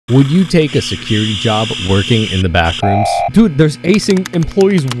Would you take a security job working in the back rooms? Dude, there's acing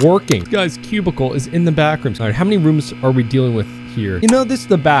employees working. This guy's cubicle is in the back rooms. All right, how many rooms are we dealing with here? You know, this is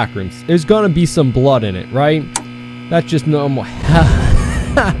the back rooms. There's gonna be some blood in it, right? That's just normal.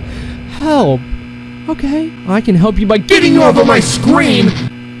 Help. Okay, I can help you by getting you over my screen.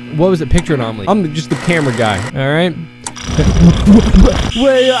 What was it? Picture anomaly. I'm just the camera guy. All right.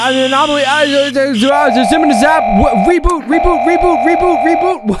 Wait, an anomaly. Zap. Reboot.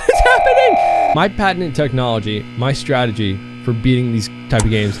 What's happening? My patented technology, my strategy for beating these type of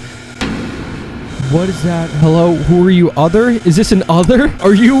games. What is that? Hello, who are you? Other? Is this an other?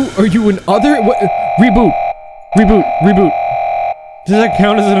 Are you an other? What? Reboot. Does that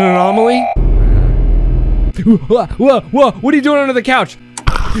count as an anomaly? Whoa! What are you doing under the couch?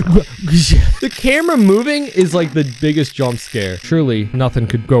 The camera moving is like the biggest jump scare. Surely nothing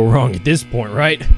could go wrong at this point, right?